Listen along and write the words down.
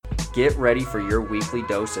Get ready for your weekly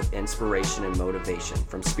dose of inspiration and motivation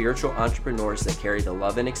from spiritual entrepreneurs that carry the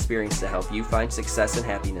love and experience to help you find success and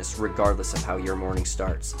happiness regardless of how your morning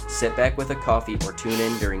starts. Sit back with a coffee or tune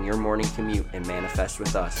in during your morning commute and manifest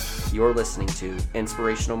with us. You're listening to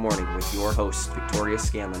Inspirational Morning with your hosts, Victoria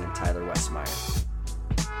Scanlon and Tyler Westmeyer.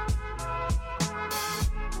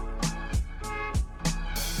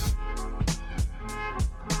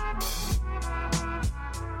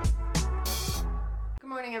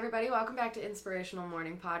 Everybody, welcome back to Inspirational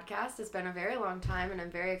Morning Podcast. It's been a very long time and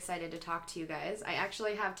I'm very excited to talk to you guys. I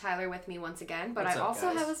actually have Tyler with me once again, but I also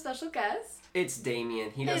have a special guest. It's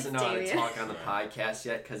Damien. He doesn't know how to talk on the podcast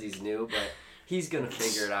yet because he's new, but he's going to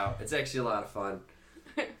figure it out. It's actually a lot of fun.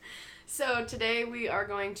 So today we are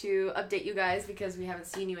going to update you guys because we haven't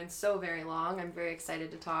seen you in so very long. I'm very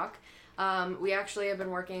excited to talk. We actually have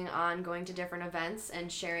been working on going to different events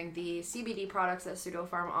and sharing the CBD products that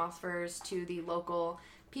Pseudopharm offers to the local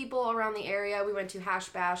people around the area. We went to Hash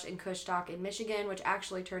Bash in Kushstock in Michigan, which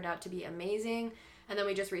actually turned out to be amazing. And then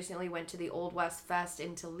we just recently went to the Old West Fest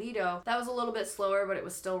in Toledo. That was a little bit slower, but it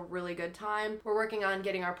was still a really good time. We're working on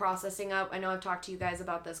getting our processing up. I know I've talked to you guys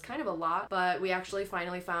about this kind of a lot, but we actually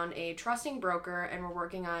finally found a trusting broker and we're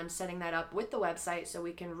working on setting that up with the website so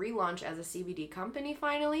we can relaunch as a CBD company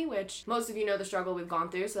finally, which most of you know the struggle we've gone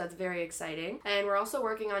through, so that's very exciting. And we're also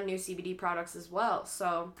working on new CBD products as well,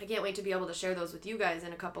 so I can't wait to be able to share those with you guys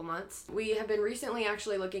in a couple months. We have been recently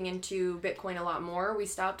actually looking into Bitcoin a lot more. We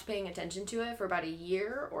stopped paying attention to it for about a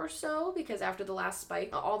year or so because after the last spike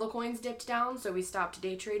all the coins dipped down, so we stopped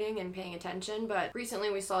day trading and paying attention. But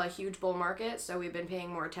recently we saw a huge bull market, so we've been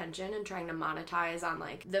paying more attention and trying to monetize on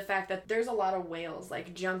like the fact that there's a lot of whales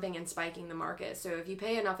like jumping and spiking the market. So if you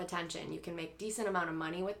pay enough attention you can make decent amount of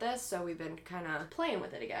money with this, so we've been kind of playing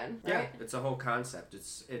with it again, right? Yeah, it's a whole concept.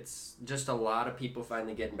 It's just a lot of people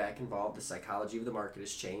finally getting back involved. The psychology of the market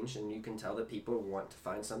has changed and you can tell that people want to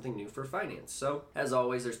find something new for finance. So as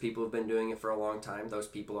always, there's people who've been doing it for a long time. Those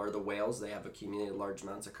people are the whales. They have accumulated large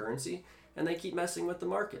amounts of currency and they keep messing with the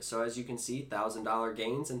market. So as you can see, $1,000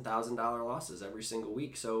 gains and $1,000 losses every single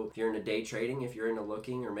week. So if you're into day trading, if you're into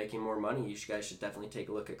looking or making more money, you guys should definitely take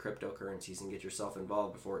a look at cryptocurrencies and get yourself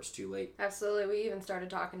involved before it's too late. Absolutely. We even started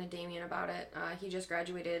talking to Damien about it. He just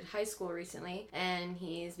graduated high school recently and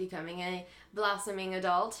he's becoming a blossoming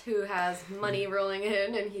adult who has money rolling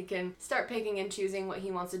in and he can start picking and choosing what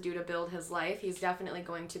he wants to do to build his life. He's definitely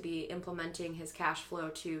going to be implementing his cash flow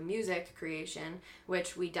to music creation,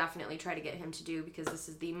 which we definitely try to get him to do because this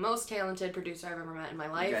is the most talented producer I've ever met in my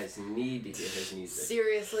life. You guys need to hear his music.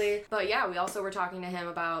 Seriously. But yeah, we also were talking to him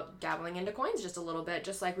about dabbling into coins just a little bit,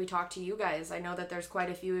 just like we talked to you guys. I know that there's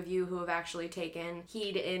quite a few of you who have actually taken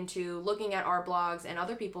heed into looking at our blogs and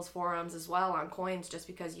other people's forums as well on coins just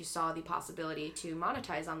because you saw the possibility to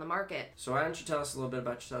monetize on the market. So why don't you tell us a little bit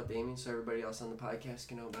about yourself, Damien, so everybody else on the podcast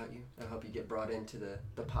can know about you. I hope you get brought into the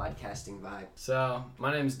podcasting vibe. So,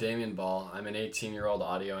 my name's Damien Ball. I'm an 18-year-old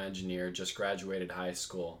audio engineer, just graduated high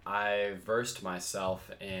school. I versed myself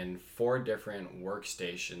in 4 different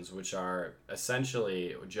workstations, which are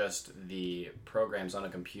essentially just the programs on a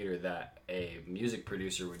computer that a music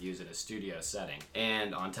producer would use in a studio setting.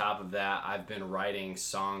 And on top of that, I've been writing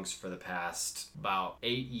songs for the past about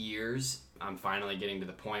 8 years. I'm finally getting to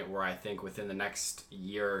the point where I think within the next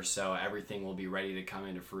year or so, everything will be ready to come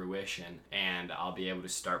into fruition and I'll be able to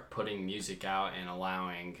start putting music out and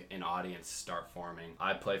allowing an audience to start forming.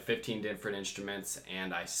 I play 15 different instruments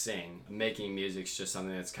and I sing. Making music's just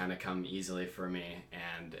something that's kind of come easily for me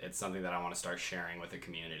and it's something that I want to start sharing with the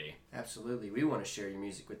community. Absolutely. We want to share your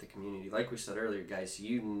music with the community. Like we said earlier, guys,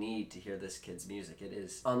 you need to hear this kid's music. It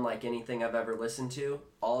is unlike anything I've ever listened to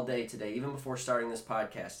all day today. Even before starting this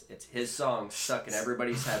podcast, it's his songs stuck in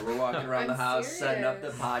everybody's head. We're walking around the house, setting up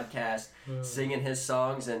the podcast, singing his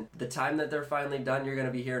songs, and the time that they're finally done, you're going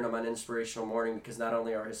to be hearing them on Inspirational Morning because not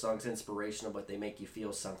only are his songs inspirational, but they make you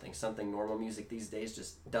feel something normal music these days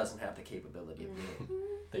just doesn't have the capability of doing.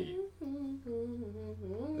 Thank you.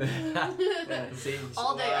 See,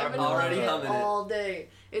 all day. I've been already humming it all day.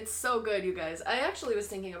 It's so good, you guys. I actually was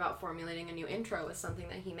thinking about formulating a new intro with something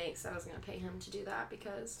that he makes. I was going to pay him to do that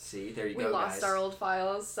because there you go, we lost our old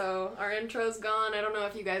files, so our intro's gone. I don't know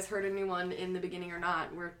if you guys heard a new one in the beginning or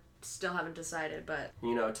not. We're still haven't decided, but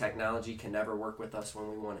technology can never work with us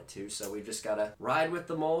when we want it to, so we've just got to ride with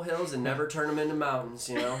the molehills and never turn them into mountains,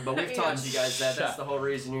 but we've taught you guys that's the whole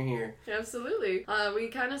reason you're here. Absolutely. We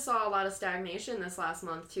kind of saw a lot of stagnation this last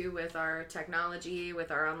month too with our technology,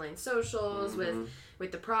 with our online socials,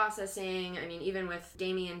 with the processing. I mean, even with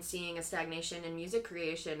Damien seeing a stagnation in music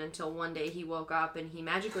creation until one day he woke up and he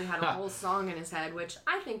magically had a whole song in his head, which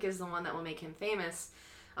I think is the one that will make him famous.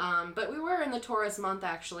 But we were in the Taurus month,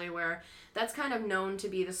 actually, where that's kind of known to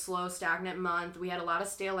be the slow, stagnant month. We had a lot of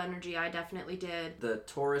stale energy. I definitely did. The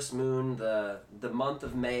Taurus moon, the month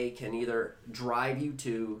of May, can either drive you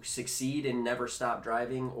to succeed and never stop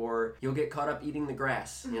driving, or you'll get caught up eating the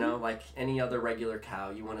grass, you know, like any other regular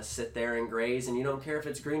cow. You want to sit there and graze, and you don't care if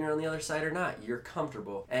it's greener on the other side or not. You're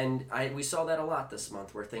comfortable. And we saw that a lot this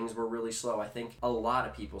month, where things were really slow. I think a lot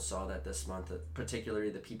of people saw that this month, particularly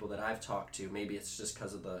the people that I've talked to. Maybe it's just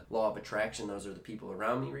because of the law of attraction. Those are the people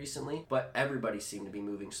around me recently. But everybody seemed to be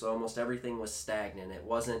moving slow. Almost everything was stagnant. It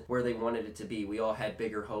wasn't where they wanted it to be. We all had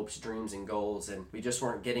bigger hopes, dreams, and goals, and we just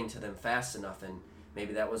weren't getting to them fast enough. And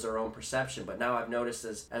maybe that was our own perception, but now I've noticed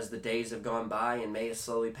as the days have gone by and May has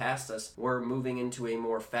slowly passed us, we're moving into a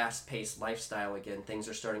more fast-paced lifestyle again. Things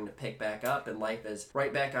are starting to pick back up, and life is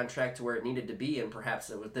right back on track to where it needed to be, and perhaps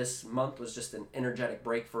this month was just an energetic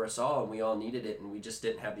break for us all, and we all needed it, and we just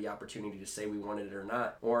didn't have the opportunity to say we wanted it or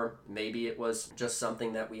not. Or maybe it was just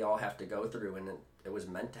something that we all have to go through, and it was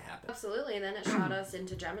meant to happen. Absolutely, and then it shot us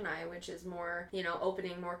into Gemini, which is more,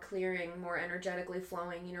 opening, more clearing, more energetically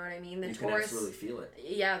flowing, you know what I mean? You can absolutely feel it.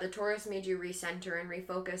 Yeah, the Taurus made you recenter and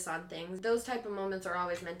refocus on things. Those type of moments are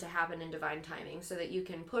always meant to happen in divine timing, so that you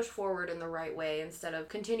can push forward in the right way instead of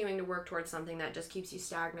continuing to work towards something that just keeps you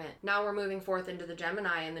stagnant. Now we're moving forth into the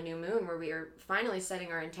Gemini and the new moon, where we are finally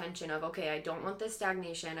setting our intention of, okay, I don't want this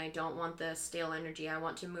stagnation, I don't want this stale energy, I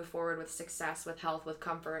want to move forward with success, with health, with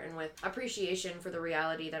comfort, and with appreciation for the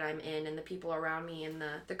reality that I'm in and the people around me and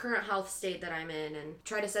the current health state that I'm in, and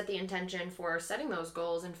try to set the intention for setting those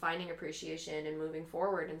goals and finding appreciation and moving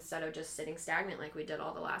forward instead of just sitting stagnant like we did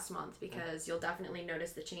all the last month, because you'll definitely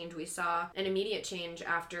notice the change. We saw an immediate change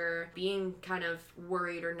after being kind of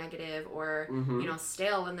worried or negative or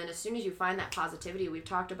stale, and then as soon as you find that positivity, we've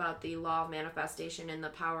talked about the law of manifestation and the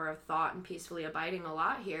power of thought and peacefully abiding a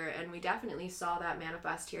lot here, and we definitely saw that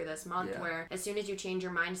manifest here this month, where as soon as you change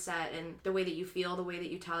your mindset and the way that you feel, the way that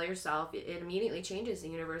you tell yourself, it immediately changes. The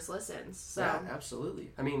universe listens. So yeah, absolutely.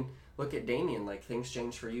 I mean, look at Damien, like things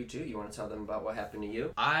changed for you too. You want to tell them about what happened to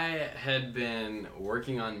you? I had been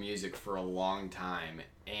working on music for a long time,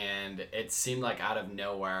 and it seemed like out of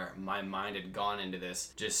nowhere my mind had gone into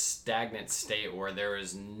this just stagnant state where there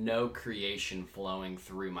was no creation flowing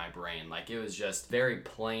through my brain. Like, it was just very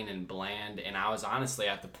plain and bland, and I was honestly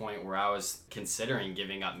at the point where I was considering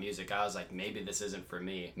giving up music. I was like, maybe this isn't for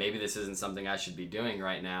me. Maybe this isn't something I should be doing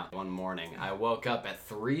right now. One morning, I woke up at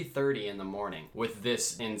 3:30 in the morning with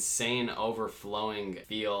this insane overflowing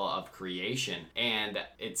feel of creation, and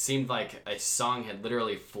it seemed like a song had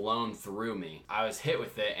literally flown through me. I was hit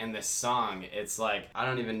with it, and this song, it's like, I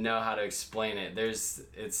don't even know how to explain it.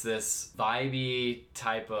 It's this vibey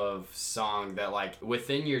type of song that, like,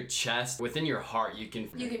 within your chest, within your heart, you can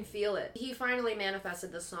feel it. He finally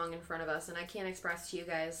manifested this song in front of us, and I can't express to you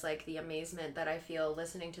guys like the amazement that I feel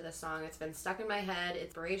listening to this song. It's been stuck in my head.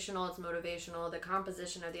 It's inspirational, it's motivational. The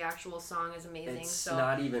composition of the actual song is amazing. It's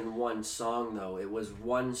not even one song though. It was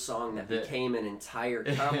one song that became an entire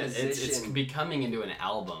composition. It's becoming into an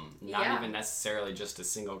album, not even necessarily just a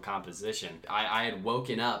single composition. I had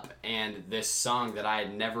woken up, and this song that I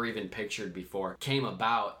had never even pictured before came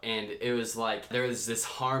about, and it was like there was this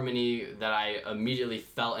harmony that I immediately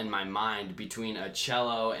felt in my mind between a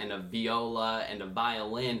cello and a viola and a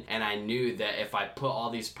violin, and I knew that if I put all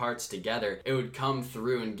these parts together, it would come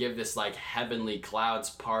through and give this like heavenly clouds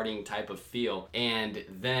parting type of feel. And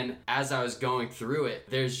then as I was going through it,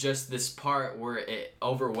 there's just this part where it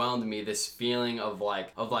overwhelmed me, this feeling of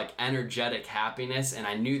like energetic happiness, and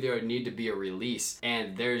I knew there would need to be a release.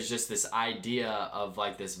 And there's just this idea of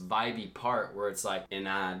like this vibey part where it's like, and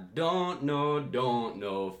I don't know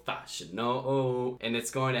if I should know, and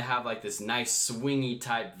it's going to have like this nice swingy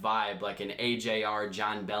type vibe, like an AJR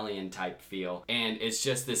John Bellion type feel, and it's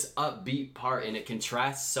just this upbeat part, and it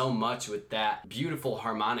contrasts so much with that beautiful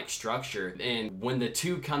harmonic structure. And when the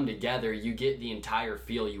two come together, you get the entire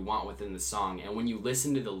feel you want within the song. And when you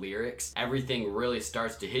listen to the lyrics, everything really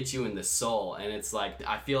starts to hit you in the soul, and it's like,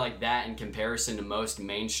 I feel like that in comparison to most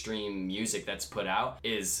mainstream music that's put out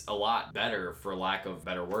is a lot better, for lack of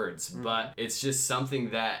better words. But it's just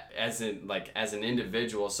something that as an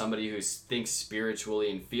individual, somebody who thinks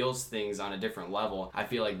spiritually and feels things on a different level, I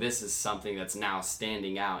feel like this is something that's now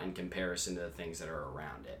standing out in comparison to the things that are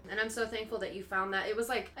around it. And I'm so thankful that you found that. It was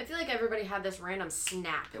like, I feel like everybody had this random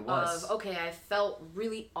snap of, okay, I felt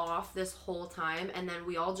really off this whole time, and then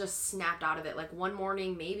we all just snapped out of it. Like one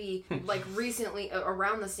morning, maybe like recently,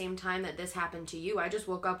 around the same time that this happened to you, I just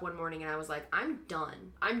woke up one morning and I was like, I'm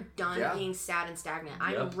done. I'm done being sad and stagnant.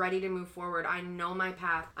 I'm ready to move forward. I know my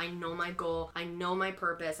path. I know my goal. I know my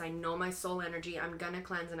purpose. I know my soul energy. I'm going to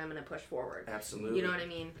cleanse and I'm going to push forward. Absolutely. You know what I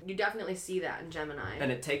mean? You definitely see that in Gemini.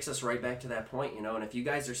 And it takes us right back to that point, you know, and if you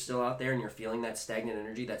guys are still out there and you're feeling that stagnant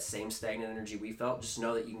energy, that same stagnant energy we felt, just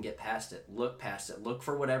know that you can get past it. Look past it. Look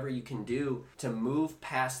for whatever you can do to move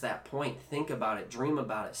past that point. Think about it. Dream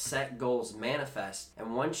about it. Set goals. Manifest.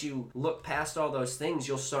 And once you look past all those things,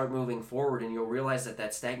 you'll start moving forward and you'll realize that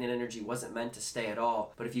that stagnant energy wasn't meant to stay at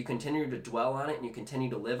all. But if you continue to dwell on it and you continue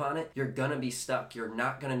to live on it, you're gonna be stuck. You're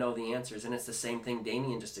not gonna know the answers. And it's the same thing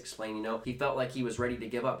Damien just explained. You know, he felt like he was ready to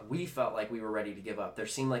give up. We felt like we were ready to give up. There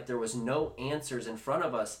seemed like there was no answers in front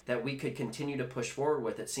of us that we could continue to push forward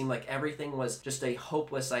with. It seemed like everything was just a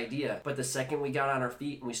hopeless idea. But the second we got on our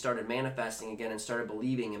feet and we started manifesting again and started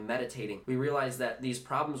believing and meditating, we realized that these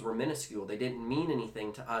problems were minuscule. They didn't mean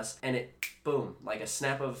anything to us. And it, boom, like a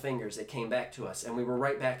snap of fingers, it came back to us. And we were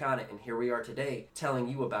right back on it. And here we are today telling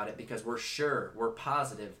you about it because we're sure, we're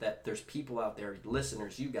positive that there's people out there,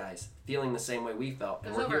 listeners, you guys, feeling the same way we felt.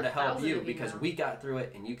 And we're here to help you because we got through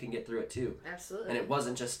it and you can get through it too. Absolutely. And it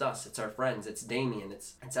wasn't just us. It's our friends. It's Damien.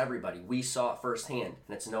 It's everybody. We saw it firsthand.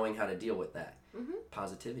 And it's knowing how to deal with that.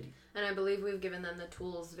 Positivity. And I believe we've given them the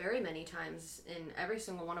tools very many times in every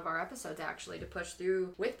single one of our episodes, actually, to push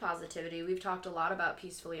through with positivity. We've talked a lot about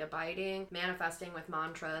peacefully abiding, manifesting with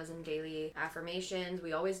mantras and daily affirmations.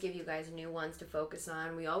 We always give you guys new ones to focus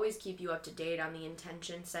on. We always keep you up to date on the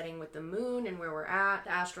intention setting with the moon and where we're at,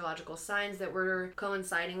 the astrological signs that we're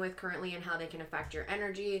coinciding with currently and how they can affect your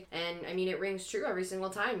energy. And I mean, it rings true every single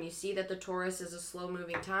time. You see that the Taurus is a slow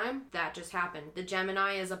moving time. That just happened. The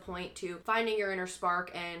Gemini is a point to finding your inner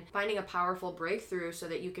spark and finding a powerful breakthrough so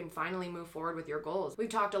that you can finally move forward with your goals. We've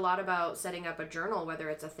talked a lot about setting up a journal, whether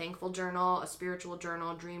it's a thankful journal, a spiritual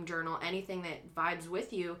journal, dream journal, anything that vibes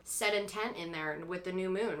with you. Set intent in there with the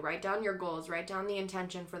new moon. Write down your goals, write down the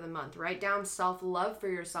intention for the month, write down self-love for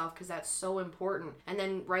yourself because that's so important. And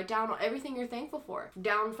then write down everything you're thankful for.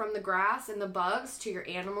 Down from the grass and the bugs to your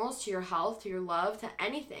animals, to your health, to your love, to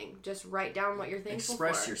anything. Just write down what you're thankful for.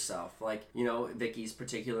 Express yourself. Like, you know, Vicky's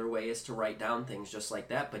particular way is to write down things just like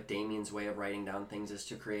that, but Damien's way of writing down things is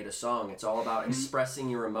to create a song. It's all about expressing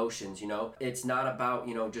your emotions, you know? It's not about,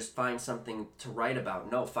 you know, just find something to write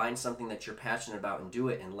about. No, find something that you're passionate about and do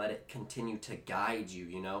it and let it continue to guide you,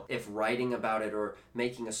 you know? If writing about it or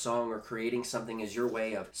making a song or creating something is your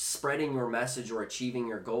way of spreading your message or achieving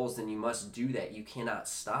your goals, then you must do that. You cannot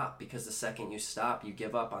stop because the second you stop, you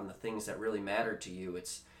give up on the things that really matter to you.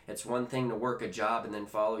 It's one thing to work a job and then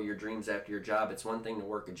follow your dreams after your job. It's one thing to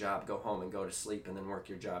work a job, go home and go to sleep and then work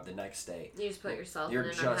your job the next day. You just put yourself in an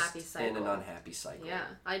unhappy cycle. In an unhappy cycle. Yeah.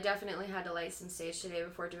 I definitely had to light some sage today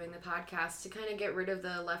before doing the podcast to kind of get rid of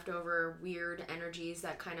the leftover weird energies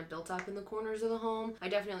that kind of built up in the corners of the home. I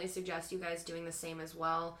definitely suggest you guys doing the same as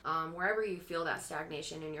well. Wherever you feel that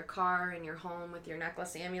stagnation in your car, in your home, with your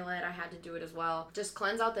necklace amulet, I had to do it as well. Just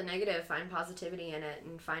cleanse out the negative, find positivity in it,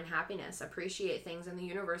 and find happiness. Appreciate things in the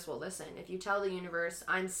universe will listen. If you tell the universe,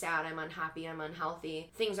 I'm sad, I'm unhappy, I'm unhealthy,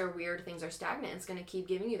 things are weird, things are stagnant, it's going to keep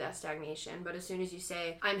giving you that stagnation. But as soon as you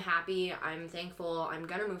say, I'm happy, I'm thankful, I'm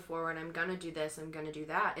going to move forward, I'm going to do this, I'm going to do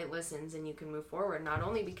that, it listens and you can move forward. Not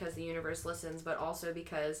only because the universe listens, but also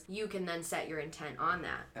because you can then set your intent on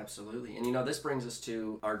that. Absolutely. And you know, this brings us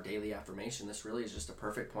to our daily affirmation. This really is just a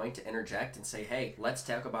perfect point to interject and say, hey, let's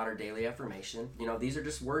talk about our daily affirmation. You know, these are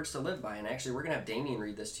just words to live by. And actually, we're going to have Damien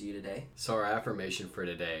read this to you today. So our affirmation for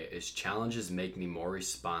today is challenges make me more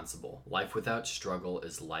responsible. Life without struggle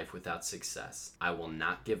is life without success. I will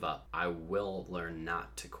not give up. I will learn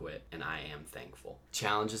not to quit, and I am thankful.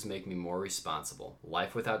 Challenges make me more responsible.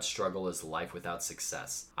 Life without struggle is life without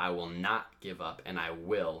success. I will not give up, and I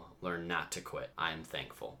will learn not to quit. I am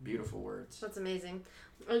thankful. Beautiful words. That's amazing.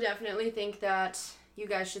 I definitely think that you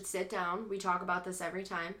guys should sit down. We talk about this every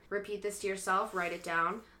time. Repeat this to yourself, write it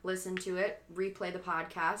down, listen to it, replay the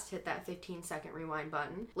podcast, hit that 15-second rewind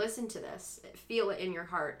button. Listen to this, feel it in your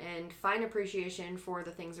heart, and find appreciation for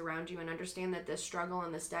the things around you and understand that this struggle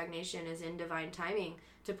and this stagnation is in divine timing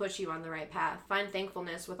to put you on the right path. Find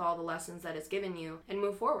thankfulness with all the lessons that it's given you and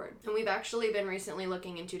move forward. And we've actually been recently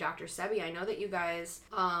looking into Dr. Sebi. I know that you guys,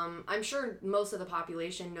 I'm sure most of the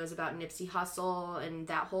population knows about Nipsey Hussle and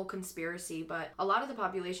that whole conspiracy, but a lot of the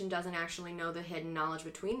population doesn't actually know the hidden knowledge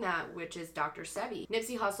between that, which is Dr. Sebi.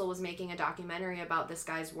 Nipsey Hussle was making a documentary about this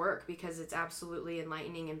guy's work because it's absolutely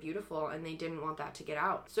enlightening and beautiful, and they didn't want that to get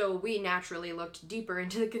out. So we naturally looked deeper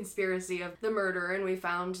into the conspiracy of the murder, and we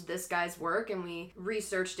found this guy's work, and we researched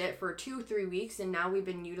researched it for 2-3 weeks, and now we've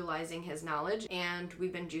been utilizing his knowledge, and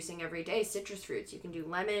we've been juicing every day citrus fruits. You can do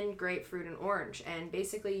lemon, grapefruit, and orange, and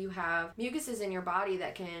basically you have mucuses in your body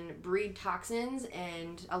that can breed toxins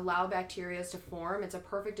and allow bacteria to form. It's a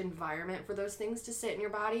perfect environment for those things to sit in your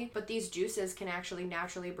body, but these juices can actually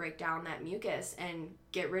naturally break down that mucus and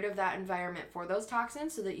get rid of that environment for those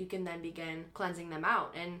toxins so that you can then begin cleansing them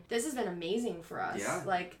out. And this has been amazing for us. Yeah.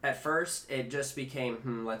 Like, at first, it just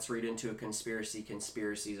became, let's read into a conspiracy.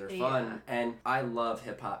 Conspiracies are fun. Yeah. And I love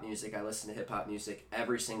hip-hop music. I listen to hip-hop music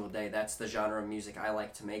every single day. That's the genre of music I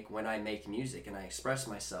like to make when I make music and I express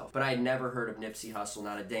myself. But I had never heard of Nipsey Hussle,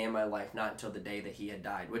 not a day in my life, not until the day that he had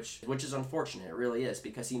died, which is unfortunate. It really is,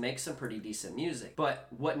 because he makes some pretty decent music. But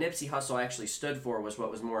what Nipsey Hussle actually stood for was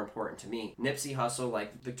what was more important to me. Nipsey Hussle, like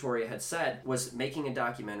Victoria had said, was making a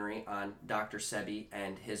documentary on Dr. Sebi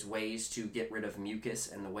and his ways to get rid of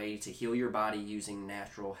mucus and the way to heal your body using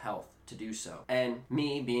natural health to do so. And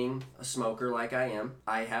me being a smoker like I am,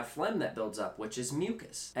 I have phlegm that builds up, which is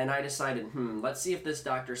mucus. And I decided, let's see if this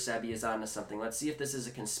Dr. Sebi is onto something. Let's see if this is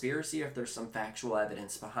a conspiracy or if there's some factual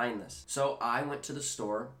evidence behind this. So I went to the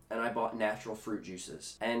store and I bought natural fruit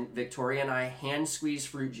juices. And Victoria and I hand squeezed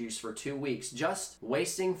fruit juice for 2 weeks, just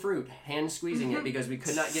wasting fruit, hand squeezing it because we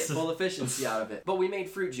could not get full efficiency out of it. But we made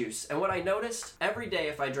fruit juice. And what I noticed, every day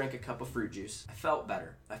if I drank a cup of fruit juice, I felt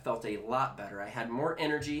better. I felt a lot better. I had more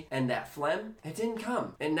energy, and that phlegm, it didn't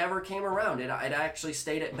come. It never came around. It actually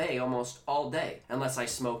stayed at bay almost all day, unless I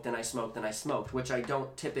smoked and I smoked and I smoked, which I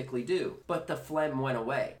don't typically do. But the phlegm went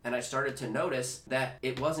away, and I started to notice that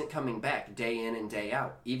it wasn't coming back day in and day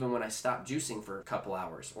out. Even when I stopped juicing for a couple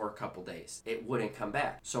hours or a couple days, it wouldn't come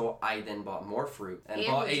back. So I then bought more fruit and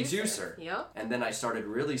bought a juicer. Yep. And then I started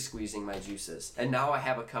really squeezing my juices. And now I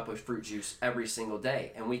have a cup of fruit juice every single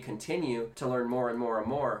day. And we continue to learn more and more and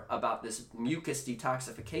more about this mucus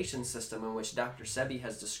detoxification system in which Dr. Sebi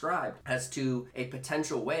has described as to a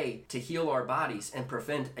potential way to heal our bodies and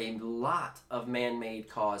prevent a lot of man-made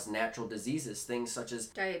caused natural diseases, things such as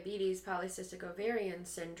diabetes, polycystic ovarian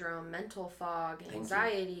syndrome, mental fog,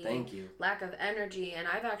 anxiety, Thank you. lack of energy. And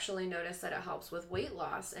I've actually noticed that it helps with weight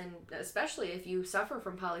loss, and especially if you suffer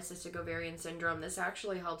from polycystic ovarian syndrome, this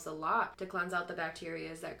actually helps a lot to cleanse out the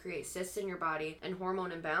bacteria that create cysts in your body and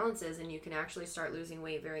hormone imbalances, and you can actually start losing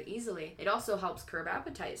weight very easily. It also helps curb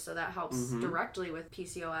appetite, so that helps directly with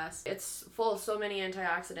PCOS. It's full of so many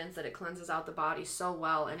antioxidants that it cleanses out the body so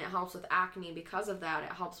well, and it helps with acne because of that.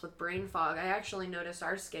 It helps with brain fog. I actually noticed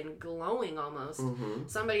our skin glowing almost.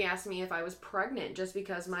 Somebody asked me if I was pregnant just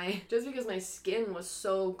because my skin was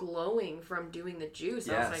so glowing from doing the juice.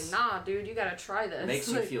 Yes. I was like, nah, dude, you gotta try this. Makes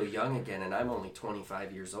you feel young again, and I'm only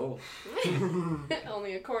 25 years old.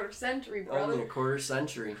 Only a quarter century, bro. Only a quarter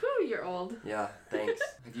century. Whew, you're old. Yeah, thanks.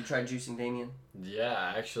 Have you tried juicing, Damien?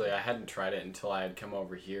 Yeah, actually, I hadn't tried it until I had come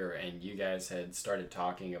over here and you guys had started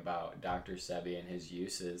talking about Dr. Sebi and his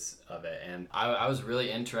uses of it. And I was really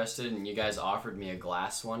interested, and you guys offered me a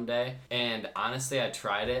glass one day. And honestly, I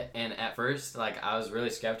tried it. And at first, I was really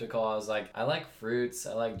skeptical. I was like, I like fruits.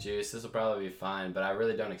 I like juice. This will probably be fine. But I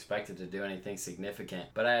really don't expect it to do anything significant.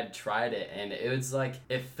 But I had tried it, and it was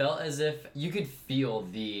it felt as if you could feel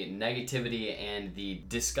the negativity and the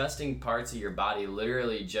disgusting parts of your body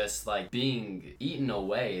literally just being eaten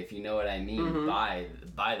away, if you know what I mean, by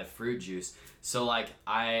the fruit juice. So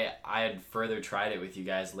I had further tried it with you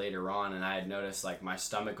guys later on, and I had noticed my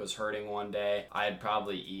stomach was hurting one day. I had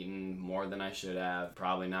probably eaten more than I should have,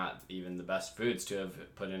 probably not even the best foods to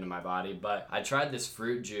have put into my body, but I tried this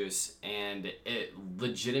fruit juice and it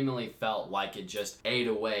legitimately felt like it just ate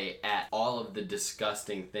away at all of the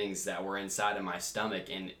disgusting things that were inside of my stomach,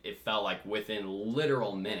 and it felt like within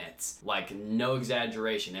literal minutes, no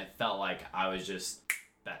exaggeration, it felt like I was just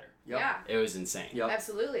better. Yep. Yeah. It was insane. Yep.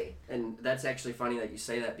 Absolutely. And that's actually funny that you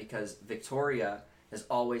say that, because Victoria is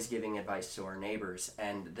always giving advice to our neighbors,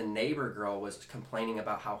 and the neighbor girl was complaining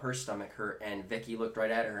about how her stomach hurt, and Vicky looked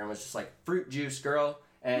right at her and was just like, fruit juice, girl,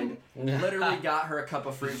 and literally got her a cup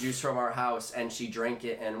of fruit juice from our house, and she drank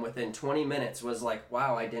it, and within 20 minutes was like,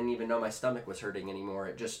 wow, I didn't even know my stomach was hurting anymore.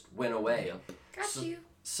 It just went away. Yep. Got you.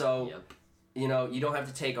 So Yep. you don't have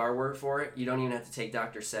to take our word for it. You don't even have to take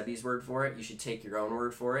Dr. Sebi's word for it. You should take your own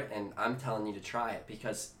word for it, and I'm telling you to try it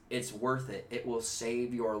because it's worth it. It will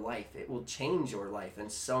save your life. It will change your life in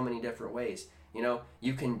so many different ways.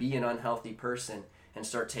 You can be an unhealthy person. and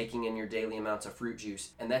start taking in your daily amounts of fruit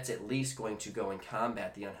juice. And that's at least going to go and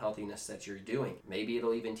combat the unhealthiness that you're doing. Maybe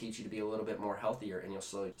it'll even teach you to be a little bit more healthier, and you'll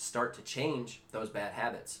slowly start to change those bad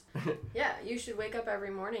habits. Yeah, you should wake up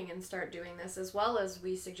every morning and start doing this, as well as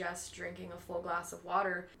we suggest drinking a full glass of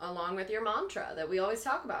water along with your mantra that we always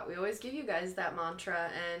talk about. We always give you guys that mantra,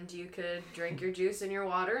 and you could drink your juice in your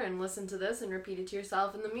water and listen to this and repeat it to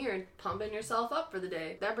yourself in the mirror, pumping yourself up for the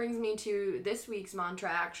day. That brings me to this week's mantra,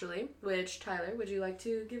 actually, which, Tyler, would you like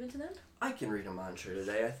to give it to them? I can read a mantra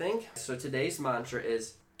today, I think. So today's mantra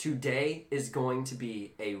is, today is going to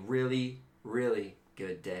be a really, really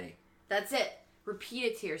good day. That's it. Repeat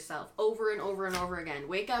it to yourself over and over and over again.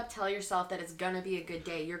 Wake up, tell yourself that it's gonna be a good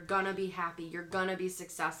day. You're gonna be happy. You're gonna be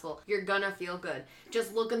successful. You're gonna feel good.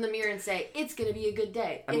 Just look in the mirror and say, it's gonna be a good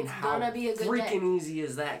day. It's gonna be a good day. How freaking easy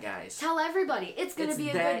is that, guys? Tell everybody, it's gonna be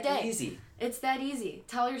a good day. It's that easy. It's that easy.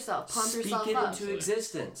 Tell yourself, pump yourself up. Speak it into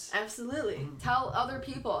existence. Absolutely. Tell other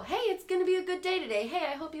people, hey, it's gonna be a good day today. Hey,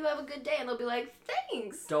 I hope you have a good day. And they'll be like,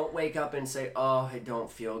 thanks. Don't wake up and say, oh, I don't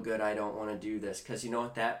feel good. I don't want to do this. Because you know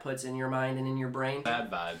what that puts in your mind and in your brain? Bad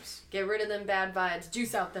vibes. Get rid of them bad vibes.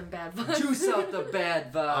 Juice out them bad vibes. Juice out the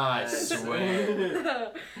bad vibes. I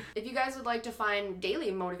swear. If you guys would like to find daily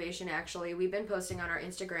motivation, actually, we've been posting on our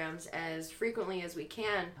Instagrams as frequently as we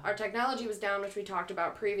can. Our technology was down, which we talked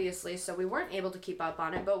about previously, so we weren't able to keep up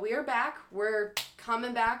on it, but we are back. We're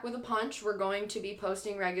coming back with a punch. We're going to be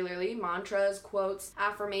posting regularly mantras, quotes,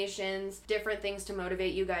 affirmations, different things to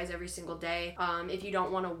motivate you guys every single day. If you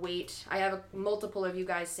don't want to wait, I have multiple of you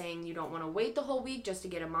guys saying you don't want to wait the whole week just to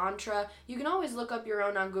get a mantra. You can always look up your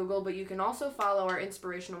own on Google, but you can also follow our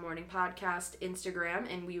Inspirational Morning Podcast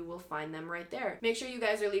Instagram, and we will find them right there. Make sure you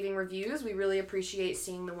guys are leaving reviews. We really appreciate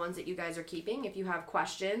seeing the ones that you guys are keeping. If you have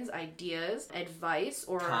questions, ideas, advice,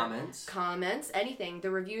 or comments, anything,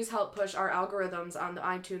 the reviews help push our algorithms on the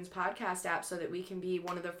iTunes podcast app so that we can be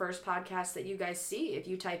one of the first podcasts that you guys see. If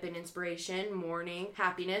you type in inspiration, morning,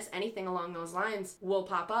 happiness, anything along those lines will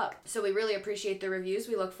pop up. So we really appreciate the reviews.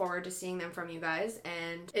 We look forward to seeing them from you guys,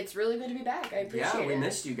 and it's really good to be back. I appreciate it. Yeah, we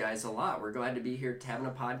missed you guys a lot. We're glad to be here having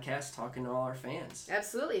a podcast talking to all our fans.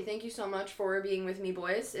 Absolutely. Thank you so much for being with me,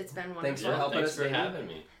 boys. It's been wonderful. Thanks for helping us. Thanks for having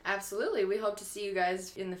me. Absolutely. We hope to see you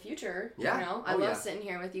guys in the future. Yeah. You know, I love sitting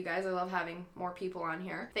here with you guys. I love having more people on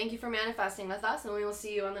here. Thank you for manifesting with us, and we will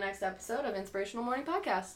see you on the next episode of Inspirational Morning Podcast.